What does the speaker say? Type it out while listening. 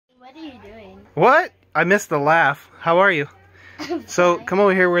What are you doing? What? I missed the laugh. How are you? So come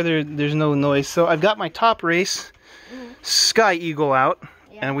over here where there's no noise. So I've got my top race Sky Eagle out,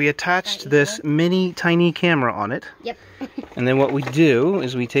 and we attached this mini tiny camera on it. Yep. And then what we do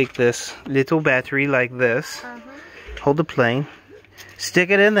is we take this little battery like this, hold the plane, stick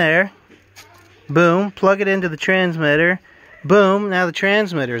it in there, boom, plug it into the transmitter, boom, now the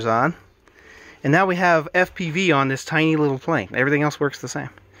transmitter's on. And now we have FPV on this tiny little plane. Everything else works the same.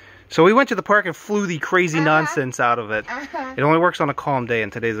 So we went to the park and flew the crazy nonsense out of it. It only works on a calm day,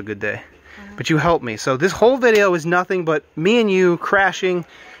 and today's a good day. But you helped me. So this whole video is nothing but me and you crashing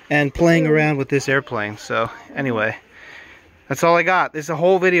and playing around with this airplane. So anyway, that's all I got. This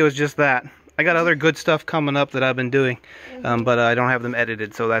whole video is just that. I got other good stuff coming up that I've been doing, but I don't have them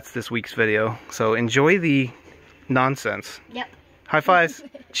edited, so that's this week's video. So enjoy the nonsense. Yep. High fives.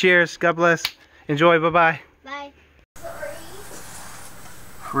 Cheers. God bless. Enjoy. Bye-bye. Bye.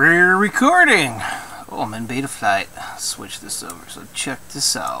 We're recording. Oh, I'm in beta flight. Switch this over. So check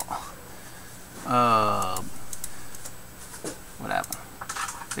this out. What happened?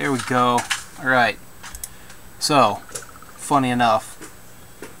 There we go. All right. So, funny enough,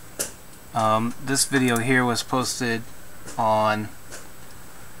 this video here was posted on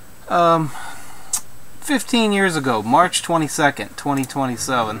 15 years ago, March 22nd,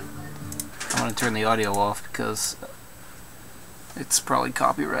 2027. I'm going to turn the audio off because it's probably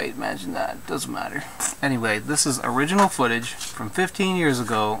copyright. Imagine that. It doesn't matter. Anyway, this is original footage from 15 years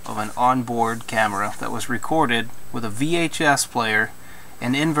ago of an onboard camera that was recorded with a VHS player,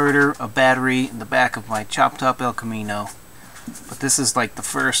 an inverter, a battery in the back of my chopped up El Camino. But this is like the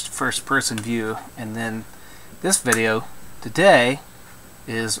first person view, and then this video today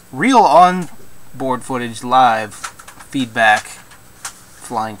is real onboard footage, live feedback,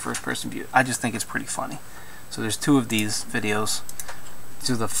 flying first person view. I just think it's pretty funny. So there's two of these videos.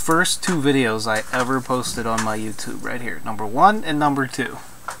 These are the first two videos I ever posted on my YouTube right here. Number 1 and number 2.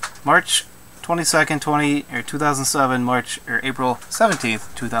 March 22nd, 2007, April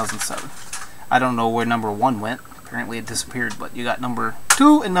 17th, 2007. I don't know where number 1 went. Apparently it disappeared, but you got number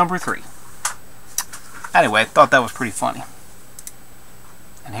 2 and number 3. Anyway, I thought that was pretty funny.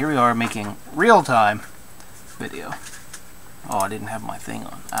 And here we are making real-time video. Oh, I didn't have my thing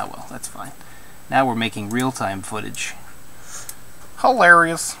on. Ah, well, that's fine. Now we're making real-time footage.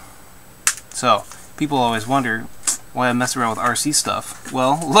 Hilarious. So, people always wonder why I mess around with RC stuff.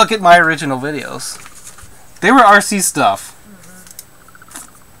 Well, look at my original videos. They were RC stuff.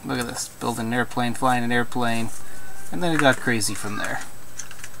 Look at this. Building an airplane, flying an airplane. And then it got crazy from there.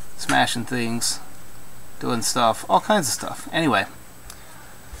 Smashing things. Doing stuff. All kinds of stuff. Anyway.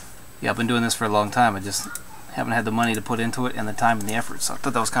 Yeah, I've been doing this for a long time. I just haven't had the money to put into it and the time and the effort. So I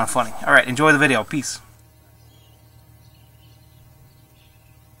thought that was kind of funny. Alright, enjoy the video. Peace.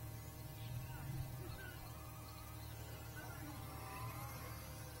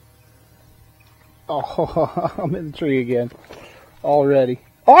 Oh, I'm in the tree again. Already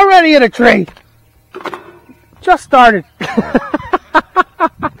in a tree! Just started!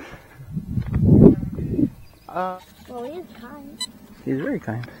 Well, he's kind. He's very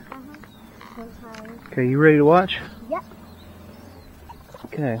kind. Okay, you ready to watch? Yep.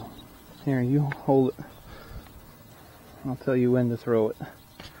 Okay, here, you hold it. I'll tell you when to throw it.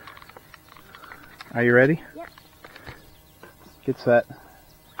 Are you ready? Yep. Get set.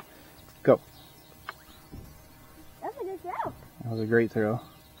 Go. That's a good throw. That was a great throw.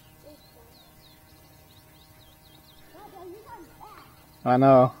 I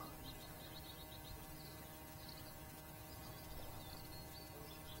know.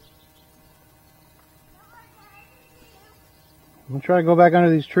 I'm gonna try to go back under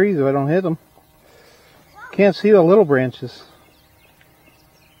these trees if I don't hit them. Can't see the little branches.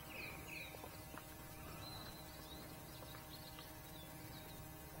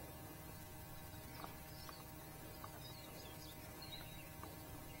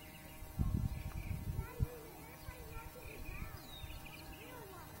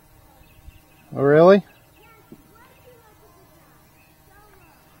 Oh, really?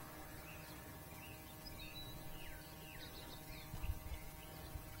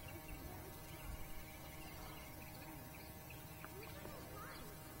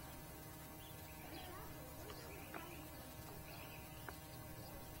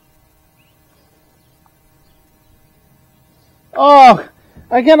 Oh,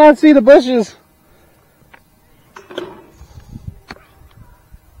 I cannot see the bushes.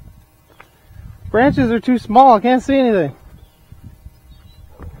 Branches are too small, I can't see anything.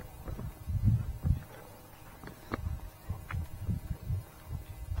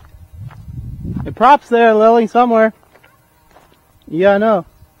 The prop's there, Lily, somewhere. Yeah, I know.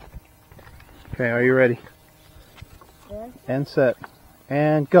 Okay, are you ready? Yeah. And set.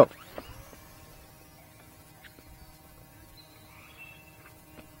 And go.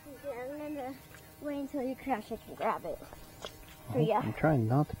 Yeah, I'm gonna wait until you crash. I can grab it for you. I'm trying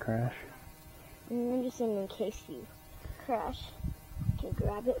not to crash. And I'm just saying in case you crash, I can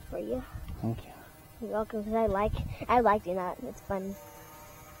grab it for you. Thank you. You're welcome, because I like doing that. It's fun.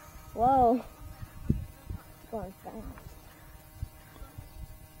 Whoa. It's going fast.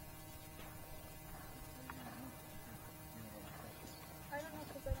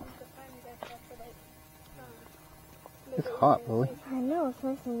 It's hot, Lily. I know, it's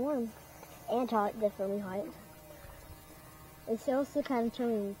nice and warm. And hot, definitely hot. It's also kind of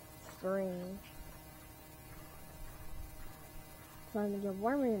turning spring. So I'm gonna get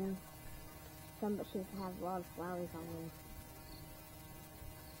warmer than some, but she doesn't have a lot of flowers on them.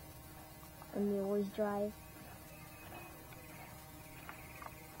 And they always dry.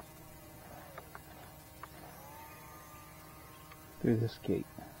 Through this gate.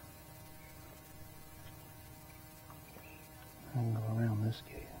 I'm going to go around this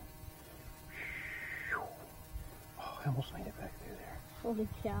gate. Oh, I almost made it back through there. Holy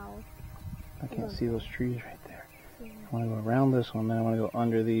cow. I can't see those trees right there. I want to go around this one, then I want to go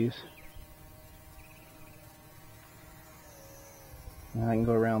under these. And I can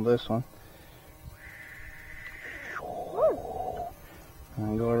go around this one. And I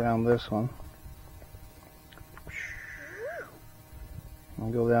can go around this one.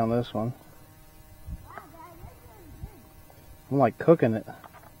 And go down this one. I'm like cooking it.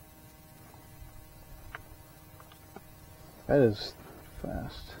 That is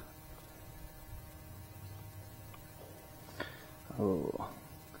fast. Oh.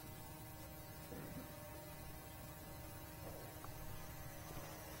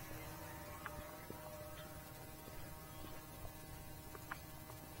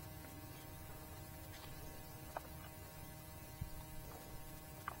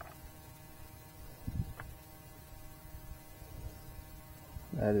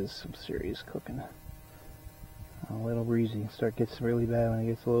 That is some serious cooking. A little breezy. Start gets really bad when it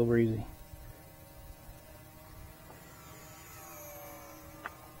gets a little breezy.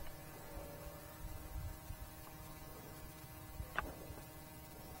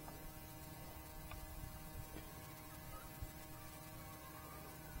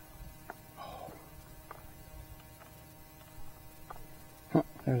 Huh,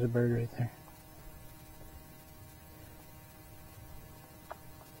 there's a bird right there.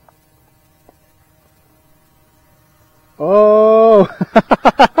 Oh!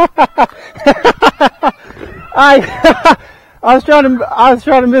 I was trying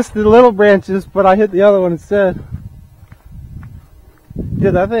to miss the little branches, but I hit the other one instead.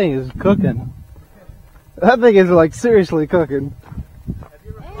 Dude, that thing is cooking. That thing is like seriously cooking.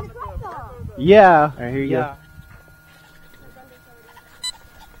 Yeah. Alright, here you go.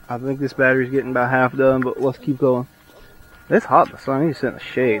 I think this battery's getting about half done, but let's keep going. It's hot, so I need to sit in the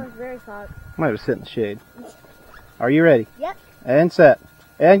shade. It's very hot. I might have to sit in the shade. Are you ready? Yep. And set.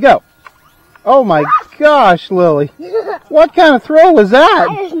 And go. Oh my gosh, Lily. What kind of throw was that?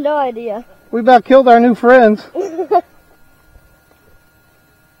 I have no idea. We about killed our new friends. You're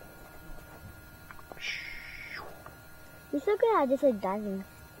so good at just like diving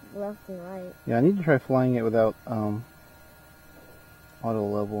left and right. Yeah, I need to try flying it without auto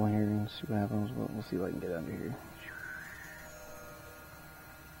level here and see what happens. We'll see if I can get under here.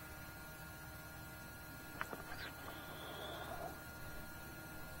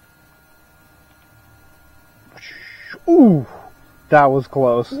 Ooh, that was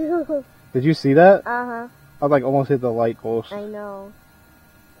close. Did you see that? Uh-huh. I like almost hit the light post. I know.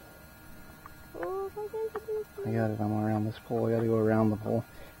 I got it. I'm around this pole. I gotta go around the pole.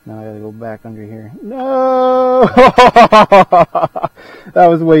 Now I gotta go back under here. No! That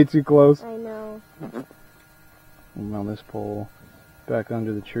was way too close. I know. Around this pole. Back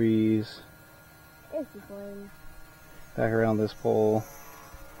under the trees. This is lame. Back around this pole.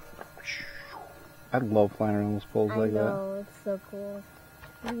 I love flying around those poles like that. I know, it's so cool.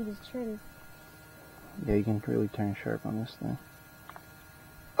 You can just turn. Yeah, you can really turn sharp on this thing.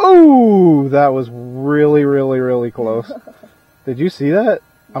 Ooh, that was really, really, really close. Did you see that?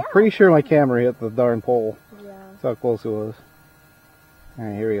 Yeah. I'm pretty sure my camera hit the darn pole. Yeah. That's how close it was.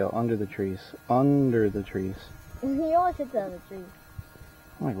 Alright, here we go. Under the trees. Under the trees. You always hit the other tree.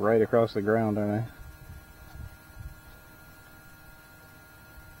 I'm like right across the ground, aren't I?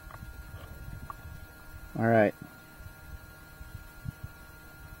 Alright.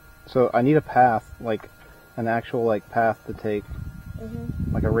 So I need a path, like an actual like path to take.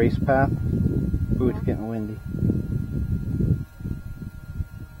 Like a race path. Ooh, it's getting windy.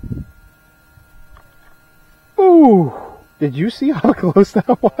 Ooh! Did you see how close that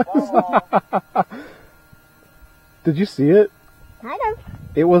was? Did you see it? Kind of.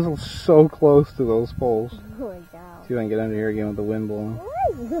 It was so close to those poles. Oh my god. See if I can get under here again with the wind blowing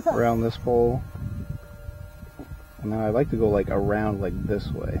around this pole. And now I like to go like around like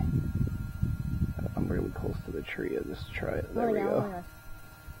this way. I'm really close to the tree. I'll just try it. There we go.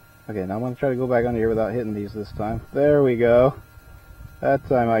 Okay, now I'm going to try to go back under here without hitting these this time. There we go. That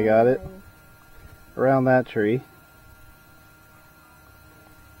time I got it. Around that tree.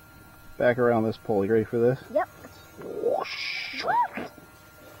 Back around this pole. You ready for this? Yep.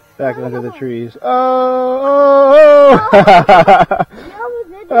 Back under the trees. Oh!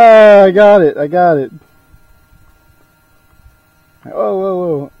 I got it. I got it. Whoa, whoa,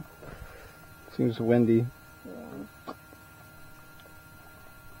 whoa. Seems windy. Yeah.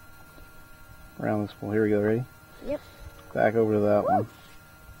 Around this pole. Here we go. Ready? Yep. Back over to that one.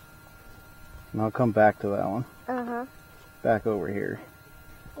 And I'll come back to that one. Uh-huh. Back over here.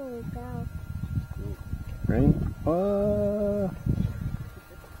 Holy cow. Ready?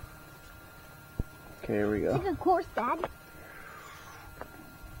 Okay, here we go. Take a course, Dad.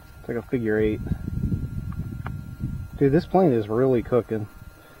 It's like a figure 8. Dude, this plane is really cooking.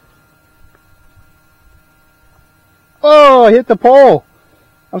 Oh, I hit the pole.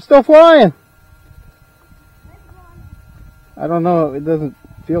 I'm still flying. I don't know. It doesn't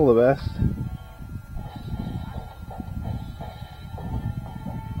feel the best.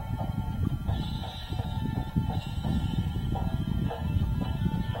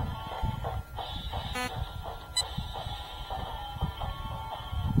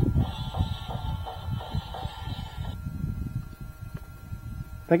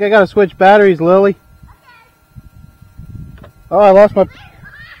 I think I gotta switch batteries, Lily. Oh, I lost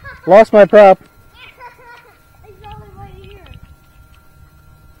my prop.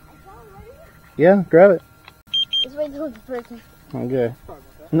 Yeah, grab it. Just wait till it's breaking. Okay.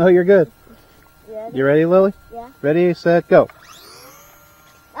 No, you're good. Yeah. You ready, Lily? Yeah. Ready, set, go.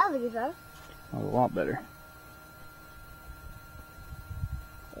 That was a good job. Oh, a lot better.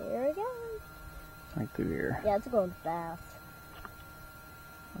 There we go. Right through here. Yeah, it's going fast.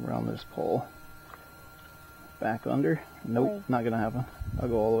 Around this pole. Back under. Nope, Wait. not gonna happen. I'll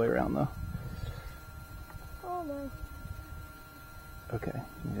go all the way around though. Oh my. Okay,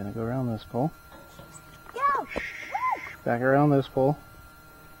 I'm gonna go around this pole. Go! Back around this pole.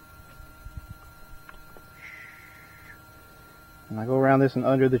 And I go around this and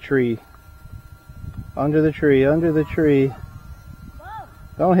under the tree. Under the tree, under the tree. Whoa.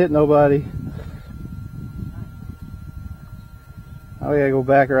 Don't hit nobody. Oh yeah, go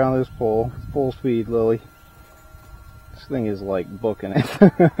back around this pole. Full speed, Lily. This thing is like booking it.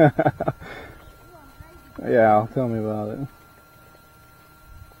 Yeah, tell me about it.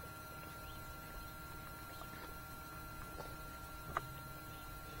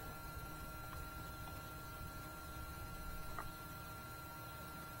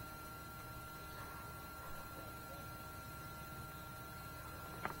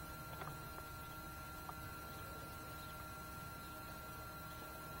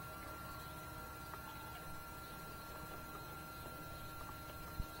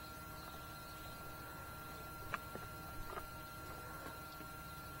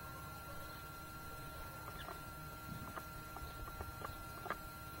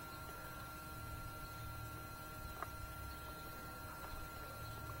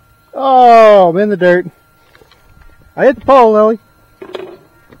 Oh, I'm in the dirt. I hit the pole, Lily. That's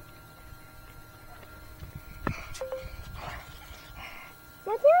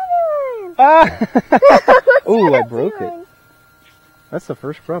the other one. Ah! Ooh, I broke it. That's the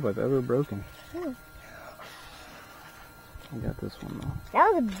first prop I've ever broken. I got this one though.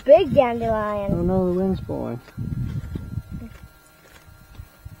 That was a big dandelion. Oh no, the wind's blowing.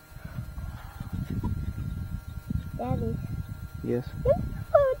 Daddy. Yes.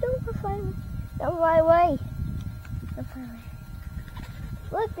 Oh, don't fly away. Don't fly away. Don't fly away.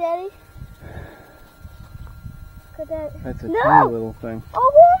 Look, Daddy. Look at that. That's a No! tiny little thing.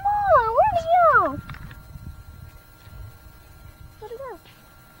 Oh, come on. Where'd he go? Where'd it go?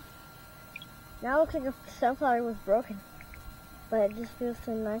 Now it looks like a sunflower was broken. But it just feels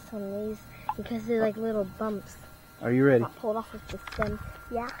so nice on these because they're like little bumps. Are you ready? I'll pull it off with the stem.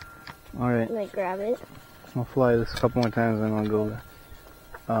 Yeah. Alright. And I grab it. I'll fly this a couple more times and then I'll go there.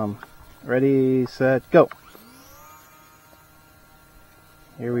 Ready, set, go.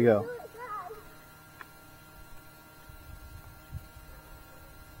 Here we go.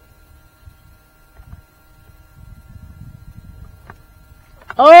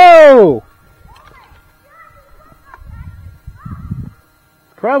 Oh!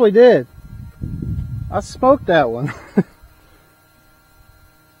 Probably did. I smoked that one.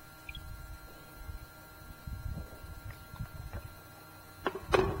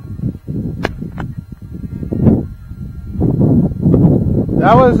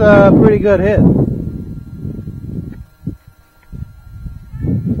 That was a pretty good hit.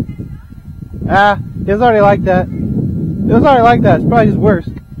 Ah, it was already like that. It was already like that. It's probably just worse.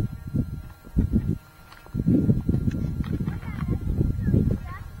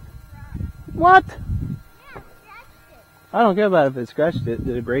 What? I don't care about if it scratched it.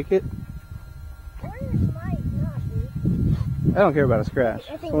 Did it break it? I don't care about a scratch.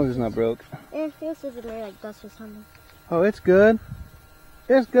 As long as it's not broke. It feels as if it's like dust or something. Oh, it's good.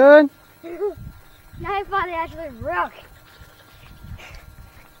 It's good. Now I thought it actually broke.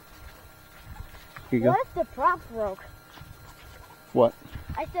 Here you go. What if the prop broke? What?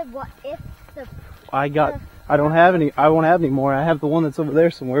 I said, what if the... I don't have any. I won't have any more. I have the one that's over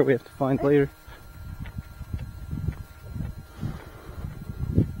there somewhere we have to find later.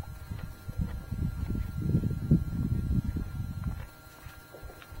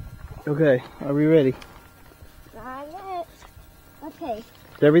 Okay, are we ready? Not yet. Okay.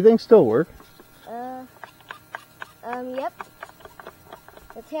 Does everything still work? Yep.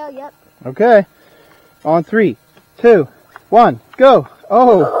 The tail, yep. Okay. On 3, 2, 1, go!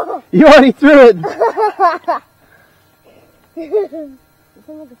 Oh, you already threw it. It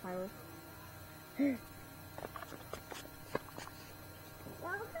sounds like a firework.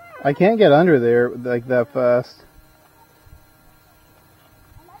 I can't get under there like that fast.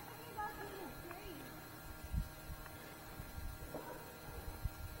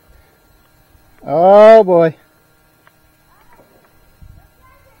 Oh boy.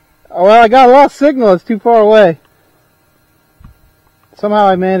 Oh, well, I got a lot of signal. It's too far away. Somehow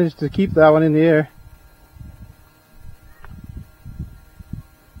I managed to keep that one in the air.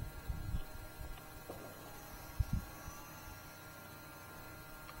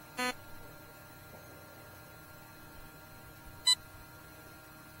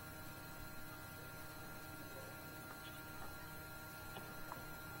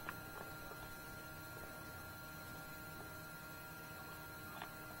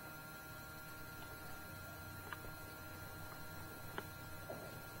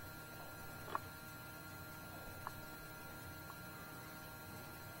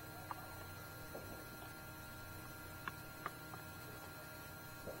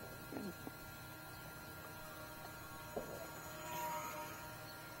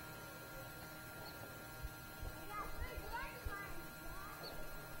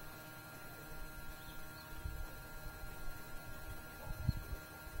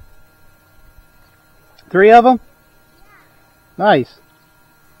 Three of them? Yeah. Nice.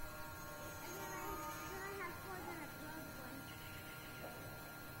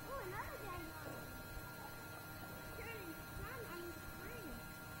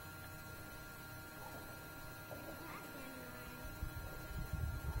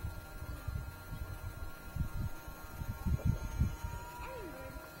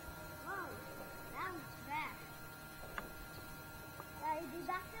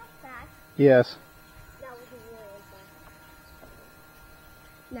 Yes.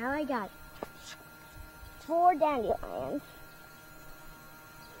 Now I got 4 dandelions.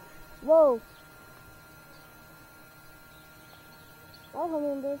 Whoa. Oh,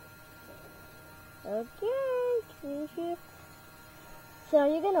 hummingbird. Okay. So are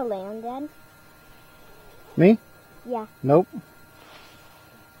you gonna land, Dad? Me? Yeah. Nope.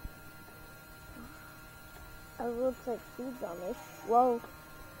 It looks like seeds on this. Whoa.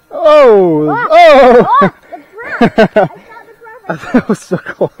 Oh! Ah! Oh! Oh! The front! I saw the front. That was so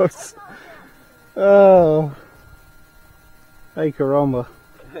close. Oh. Hey, caramba.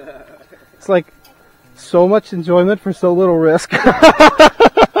 It's like so much enjoyment for so little risk.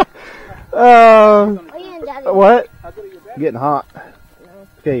 What? Getting hot. No.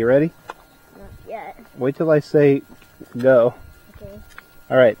 Okay, you ready? Not yet. Wait till I say go. Okay.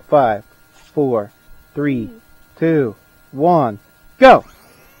 Alright, 5, 4, 3, 2, 1, go!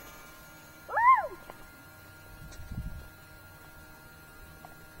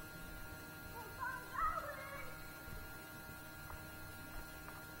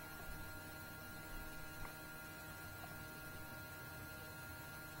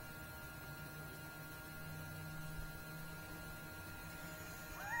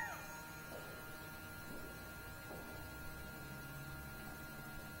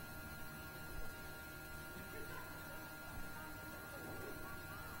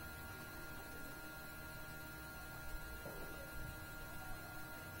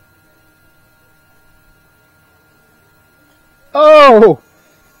 Oh!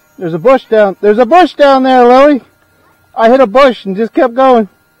 There's a bush down there, Lily. I hit a bush and just kept going.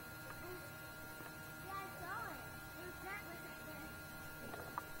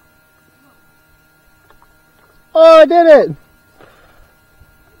 Oh, I did it!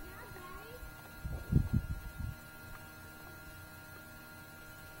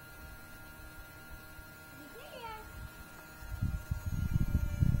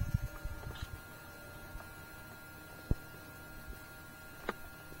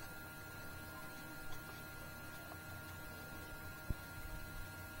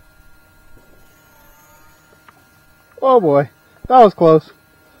 Oh boy, that was close.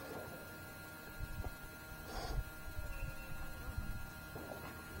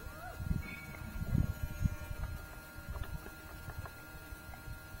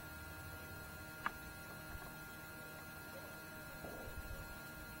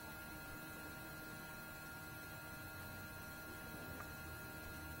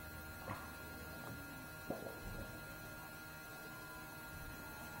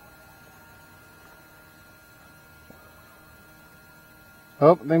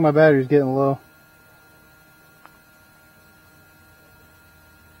 Oh, I think my battery's getting low.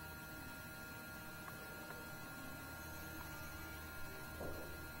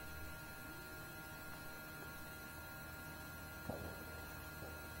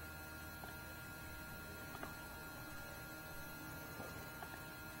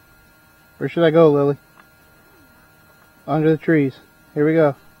 Where should I go, Lily? Under the trees. Here we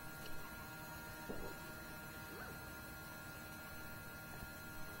go.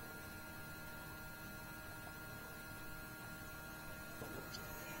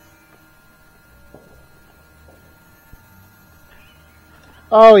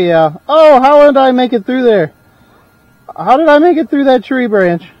 Oh yeah. Oh, how did I make it through there? How did I make it through that tree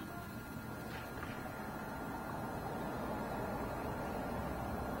branch?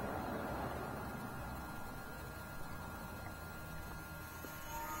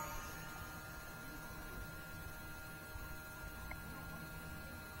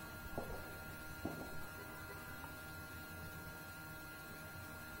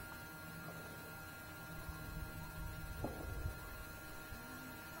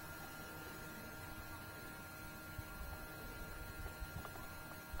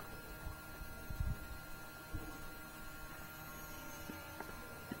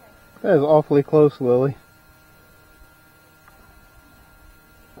 That is awfully close, Lily.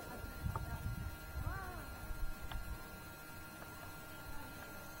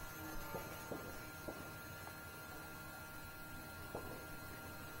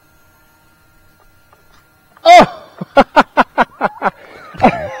 Oh!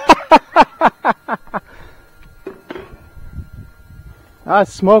 I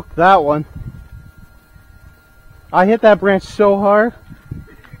smoked that one. I hit that branch so hard.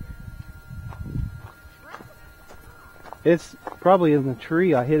 It's probably in the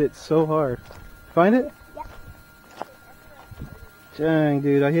tree. I hit it so hard. Find it? Yep. Dang,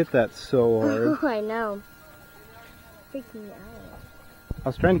 dude, I hit that so hard. I know. Freaking me out. I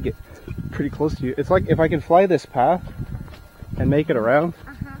was trying to get pretty close to you. It's like if I can fly this path and make it around,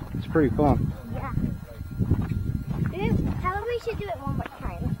 it's pretty fun. Yeah. How about we should do it one more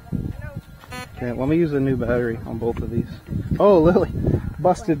time? Okay, let me use a new battery on both of these. Oh, Lily,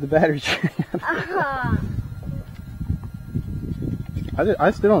 busted the battery chain.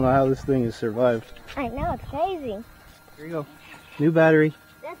 I still don't know how this thing has survived. I know, it's crazy. Here you go. New battery.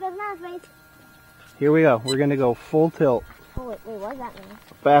 That's nice. Here we go. We're going to go full tilt. Oh, wait, what does that mean?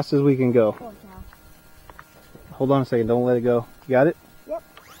 Fast as we can go. Full tilt. Hold on a second. Don't let it go. You got it? Yep.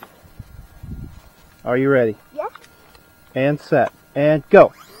 Are you ready? Yep. And set. And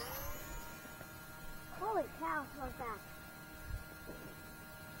go. Holy cow, so fast.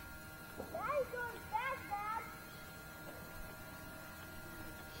 That is going fast, Dad.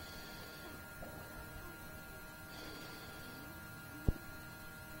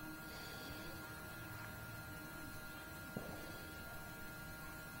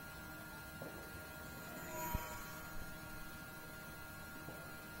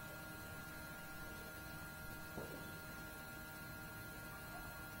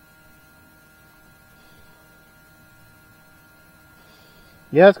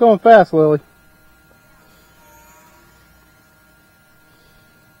 Yeah, it's going fast, Lily.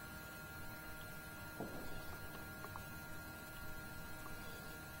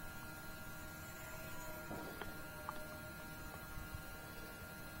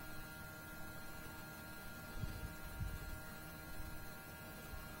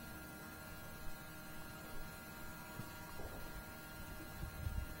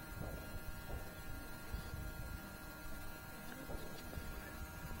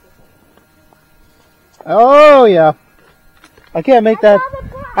 Oh yeah. I can't make that.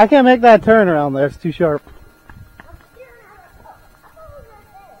 I can't make that turn around there. It's too sharp.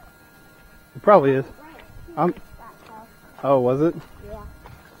 It probably is. Oh, was it? Yeah.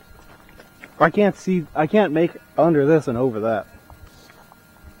 I can't see. I can't make under this and over that.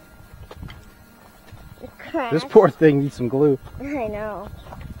 This poor thing needs some glue. I know.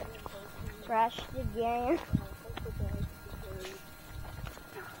 Crashed again.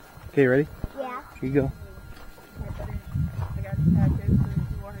 Okay, ready? Yeah. Here you go.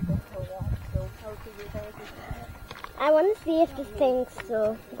 I want to see if this thing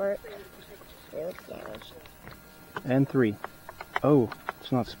still works. It looks damaged. And 3. Oh,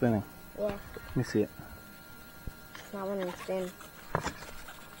 it's not spinning. Yeah. Let me see it. It's not wanting to spin.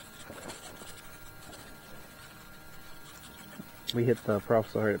 We hit the prop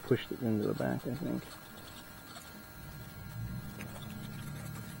so hard it pushed it into the back, I think.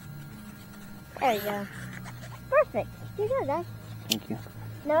 There you go. Perfect. You go, Dad. Thank you.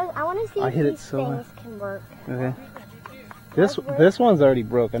 No, I want to see if these things can work. Okay. This one's already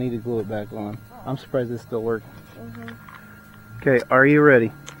broke. I need to glue it back on. I'm surprised this still works. Okay, are you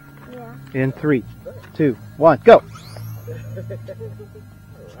ready? Yeah. In 3, 2, 1, go!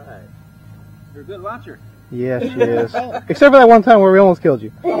 Alright. You're a good watcher. Yes, she is. Except for that one time where we almost killed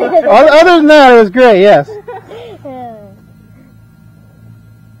you. Other than that, it was great, yes.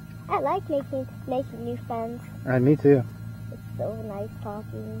 I like making new friends. Me too. It's so nice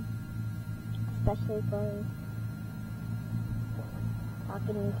talking. Especially playing.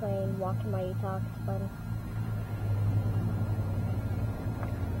 Talking and playing, walking while you talk, it's fun.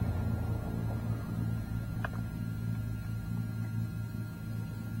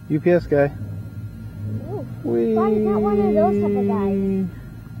 UPS guy. Ooh, why is not one of those type of guys?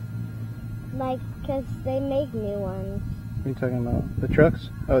 Like, because they make new ones. What are you talking about? The trucks?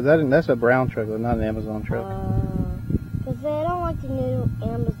 Oh, that's a brown truck, though, not an Amazon truck. Because I don't like the new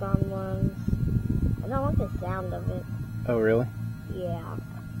Amazon ones. I don't like the sound of it. Oh, really? Yeah.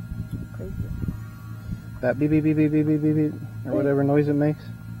 Creepy. That beep beep beep beep beep beep beep beep, or whatever noise it makes?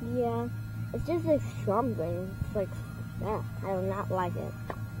 Yeah. It's just like strumbling. It's like, yeah, I do not like it.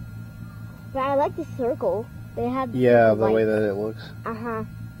 But I like the circle. They have the way that it looks. Uh-huh.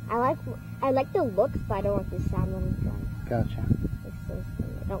 I like the looks, but I don't like the sound when it drives. Gotcha. It's so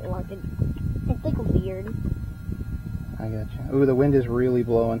silly. I don't like it. It's like weird. I gotcha. Ooh, the wind is really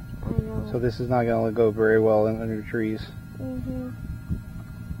blowing. I know. So this is not going to go very well under trees.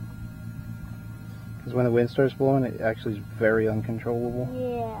 Because when the wind starts blowing, it actually is very uncontrollable.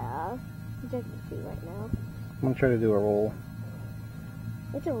 Yeah. Which I can see right now. I'm going to try to do a roll.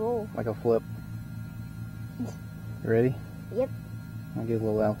 What's a roll? Like a flip. You ready? Yep. I'll get a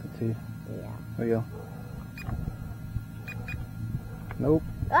little altitude. Yeah. There we go. Nope.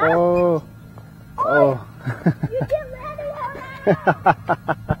 Ah! Oh. Oh. You get ready.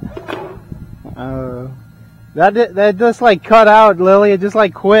 Oh. That just like cut out, Lily. It just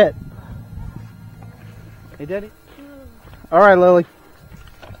like quit. Hey, Daddy. All right, Lily.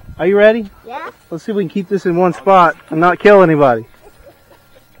 Are you ready? Yeah. Let's see if we can keep this in one spot and not kill anybody.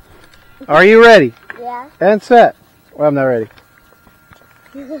 Are you ready? Yeah. And set. Well, I'm not ready.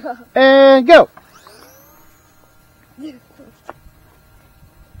 And go. This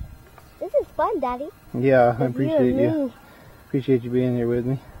is fun, Daddy. Yeah, I appreciate you. Appreciate you being here with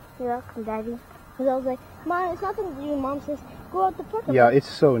me. You're welcome, Daddy. Because I was like, Mom, it's nothing to do. Mom says, go out the park. Yeah, it's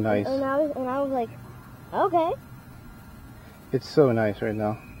so nice. And I was like, okay. It's so nice right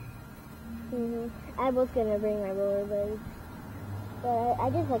now. I was gonna bring my rollerblades, but I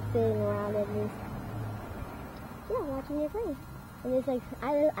just like sitting around and just watching your friends. And it's like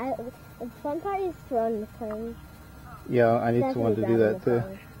the fun part is throwing the planes. Yeah, I need someone to do that too.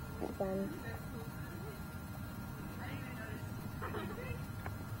 It's fun.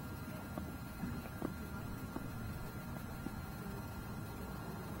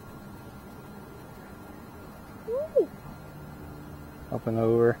 Up and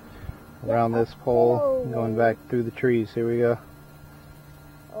over, around this pole, going back through the trees. Here we go.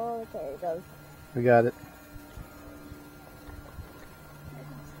 Oh, there it goes. We got it.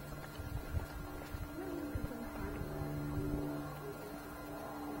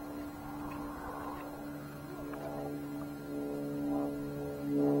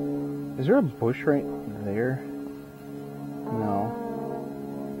 Is there a bush right there? No.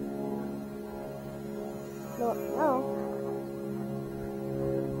 No.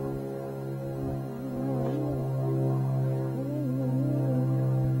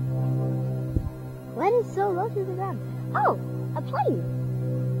 Why is it so low to the ground? Oh, a plane.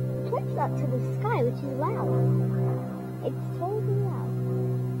 The plane's up to the sky, which is loud. It's totally loud.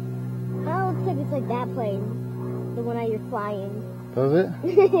 Oh, it looks like it's looks like that plane. The one that you're flying. Does it?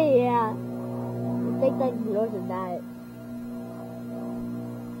 Yeah. It takes like north of that.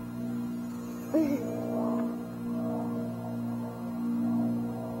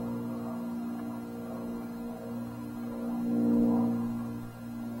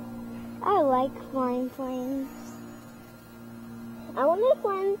 I like flying planes. I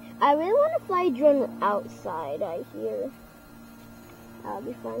really want to fly a drone outside, I hear. That'll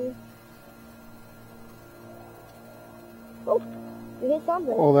be fun. Oh, you hit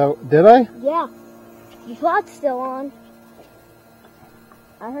something. Oh, did I? Yeah. The clock's still on.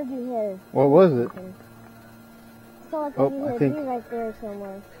 I heard you hit it. What was it? So I Oh, you I hit think- it right there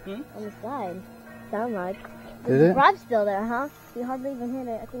somewhere. On the side. Sound like. Did it? The rod's still there, huh? You hardly even hit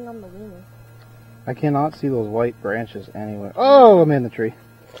it, I think, on the wing. I cannot see those white branches anywhere. Oh, I'm in the tree.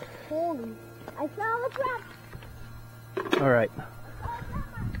 Holy. I saw the trap. All right.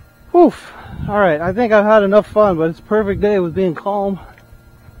 Oof. All right. I think I've had enough fun, but it's a perfect day with being calm.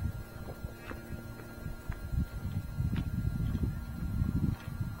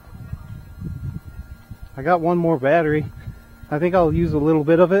 I got one more battery. I think I'll use a little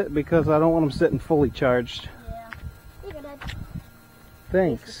bit of it because I don't want them sitting fully charged. Yeah. Look at that.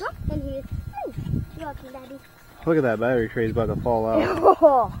 Thanks. And here. You're welcome, Daddy. Look at that battery tray's about to fall out.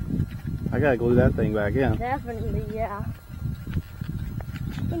 Oh, I gotta glue that thing back in. definitely, yeah.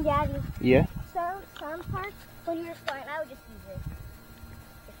 And Daddy, Yeah. some parts when you're flying, I would just use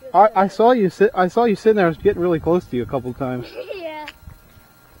it. I saw you sit. I saw you sitting there. I was getting really close to you a couple times. Yeah.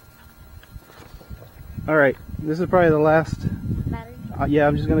 All right. This is probably the last. Battery. Yeah,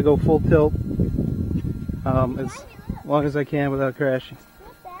 I'm just gonna go full tilt. As long as I can without crashing.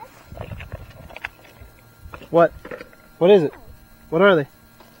 What? What is it? What are they?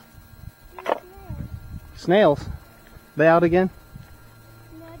 Snails. They out again?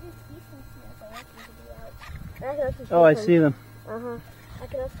 No, I just see some snails. I want them to be out. Oh, I see them. Uh-huh. I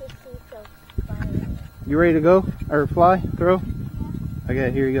can also see some fire. You ready to go? Or fly? Throw?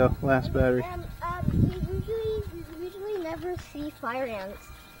 Okay, here you go. Last battery. We usually never see fire ants,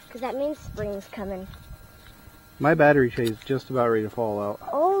 because that means spring's coming. My battery tray is just about ready to fall out.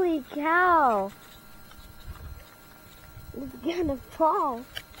 Holy cow! It's gonna fall.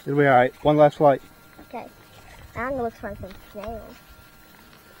 It'll be alright. One last flight. Okay. I'm gonna look for some snails.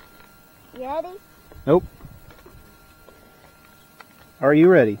 You ready? Nope. Are you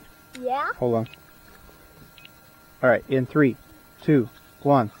ready? Yeah? Hold on. Alright, in 3, 2,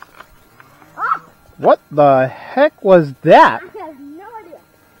 1. Ah! What the heck was that? I have no idea.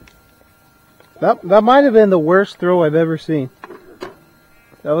 That might have been the worst throw I've ever seen.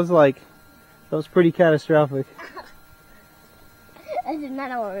 That was pretty catastrophic. I did not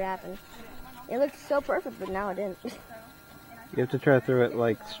know what would happen. It looked so perfect, but now it didn't. You have to try to throw it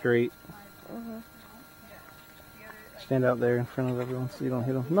like straight. Stand out there in front of everyone so you don't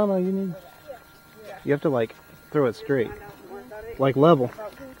hit them. No, you need. You have to like throw it straight, like level.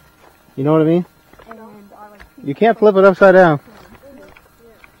 You know what I mean? You can't flip it upside down.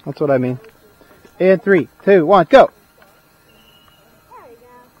 That's what I mean. And 3, 2, 1, go!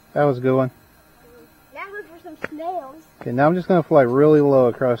 That was a good one. Now look for some snails. Okay, now I'm just gonna fly really low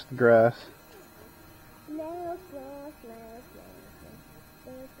across the grass. Snails, snails, snails,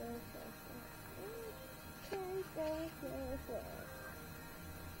 snails, snails.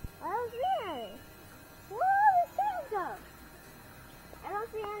 I don't see any. Whoa, there's snails up. I don't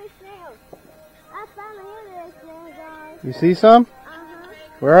see any snails. I finally hear there's snails, guys. You see some? Uh-huh.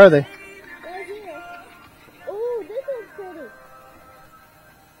 Where are they? They're here. Ooh, this is pretty.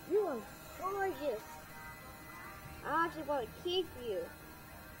 You are gorgeous. I actually want to keep you.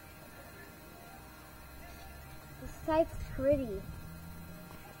 This site's pretty.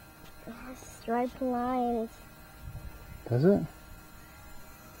 It has striped lines. Does it?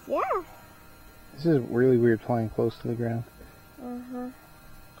 Yeah. This is really weird flying close to the ground. Uh-huh.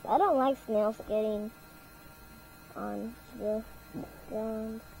 I don't like snails getting on the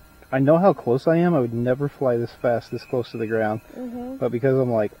ground. I know how close I am. I would never fly this fast, this close to the ground. Mm-hmm. But because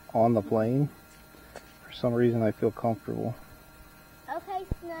I'm like on the plane, for some reason I feel comfortable. Okay,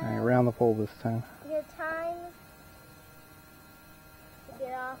 Snow. All right, around the pole this time. Your time to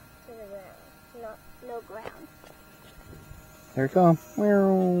get off to the ground. No ground. Here it comes.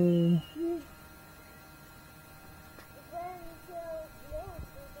 Meow.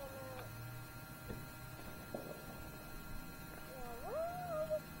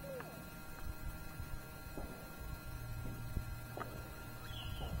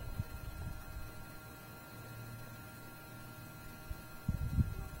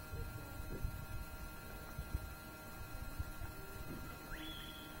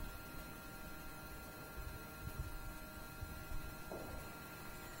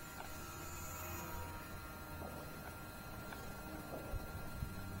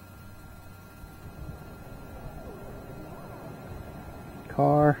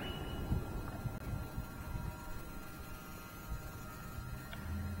 car.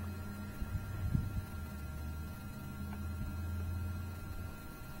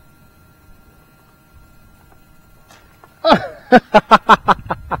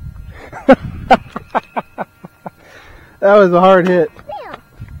 That was a hard hit. Yeah.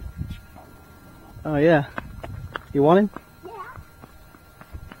 Oh yeah. You want him? Yeah.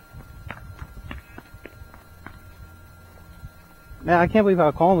 Man, I can't believe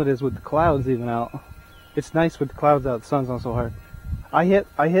how calm it is with the clouds even out. It's nice with the clouds out, the sun's not so hard. I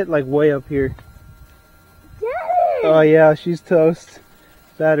hit like way up here. Daddy! Oh yeah, she's toast.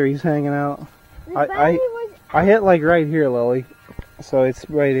 Battery's hanging out. I hit like right here, Lily. So it's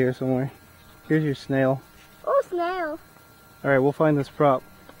right here somewhere. Here's your snail. Oh, snail. Alright, we'll find this prop.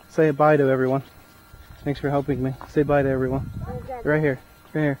 Say bye to everyone. Thanks for helping me. Say bye to everyone. Right here.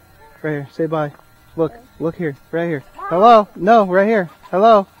 Right here. Right here. Say bye. Look. Look here. Right here. Hello? No, right here.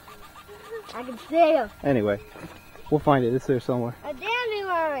 Hello? I can see him. Anyway, we'll find it. It's there somewhere. A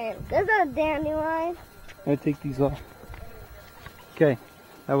dandelion. There's a dandelion. I'm going to take these off. Okay.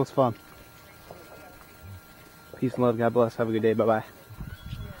 That was fun. Peace and love. God bless. Have a good day. Bye-bye.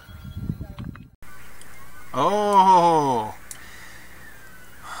 Oh,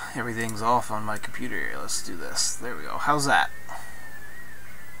 everything's off on my computer here. Let's do this. There we go. How's that?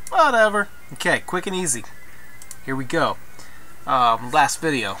 Whatever. Okay, quick and easy. Here we go. Last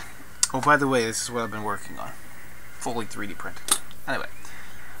video. Oh, by the way, this is what I've been working on. Fully 3D printed. Anyway.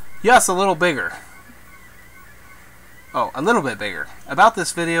 Yes, a little bigger. Oh, a little bit bigger. About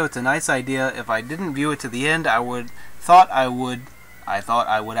this video, it's a nice idea. If I didn't view it to the end, I thought I would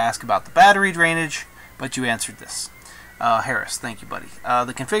ask about the battery drainage, but you answered this. Harris, thank you, buddy.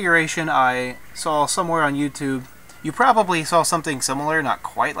 The configuration I saw somewhere on YouTube. You probably saw something similar, not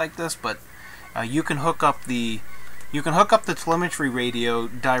quite like this, but you can hook up the telemetry radio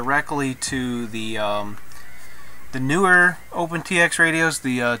directly to the newer OpenTX radios,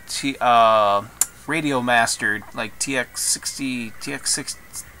 the Radio Mastered, like TX60,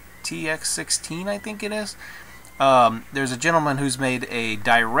 TX16, I think it is. There's a gentleman who's made a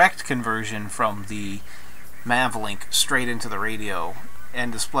direct conversion from the MAVLink straight into the radio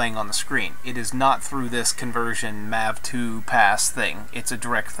and displaying on the screen. It is not through this conversion MAV2 pass thing. It's a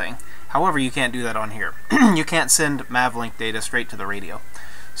direct thing. However, you can't do that on here. You can't send MAVLink data straight to the radio.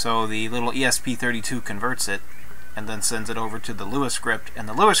 So the little ESP32 converts it and then sends it over to the Lewis script, and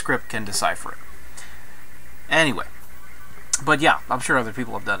the Lewis script can decipher it. Anyway, but yeah, I'm sure other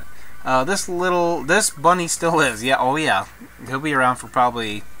people have done it. This bunny still lives. Yeah, oh yeah. He'll be around for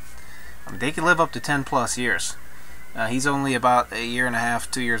probably, they can live up to 10 plus years. He's only about a year and a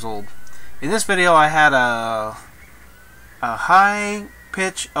half, 2 years old. In this video, I had a high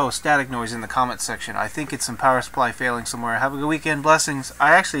pitch, static noise in the comment section. I think it's some power supply failing somewhere. Have a good weekend. Blessings.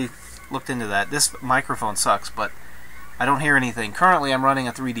 I actually looked into that. This microphone sucks, but I don't hear anything. Currently, I'm running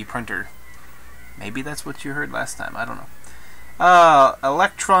a 3D printer. Maybe that's what you heard last time. I don't know.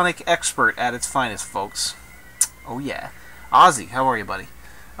 Electronic expert at its finest, folks. Oh yeah. Ozzy, how are you, buddy?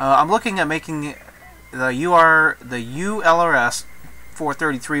 I'm looking at making the ULRS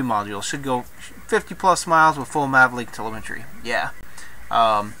 433 module. Should go 50 plus miles with full MAVLink telemetry. Yeah.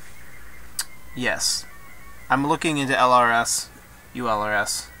 Yes. I'm looking into ULRS.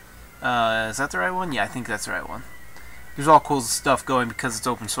 Is that the right one? Yeah, I think that's the right one. There's all cool stuff going because it's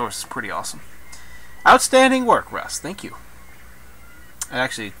open source. It's pretty awesome. Outstanding work, Russ. Thank you. I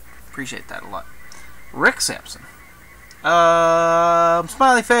actually appreciate that a lot. Rick Sampson.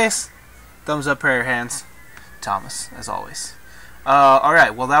 Smiley face. Thumbs up, prayer hands. Thomas, as always.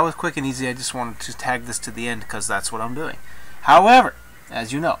 Alright, well that was quick and easy. I just wanted to tag this to the end because that's what I'm doing. However,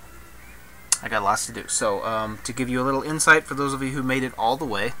 as you know, I got lots to do. So, to give you a little insight for those of you who made it all the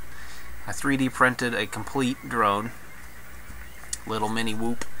way, I 3D printed a complete drone. Little mini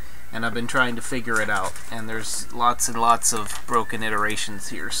whoop. And I've been trying to figure it out, and there's lots and lots of broken iterations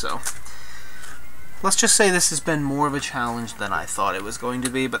here, so let's just say this has been more of a challenge than I thought it was going to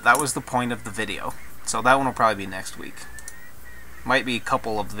be, but that was the point of the video. So that one will probably be next week. Might be a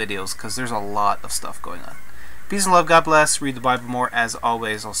couple of videos, because there's a lot of stuff going on. Peace and love, God bless, read the Bible more, as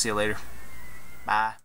always. I'll see you later. Bye.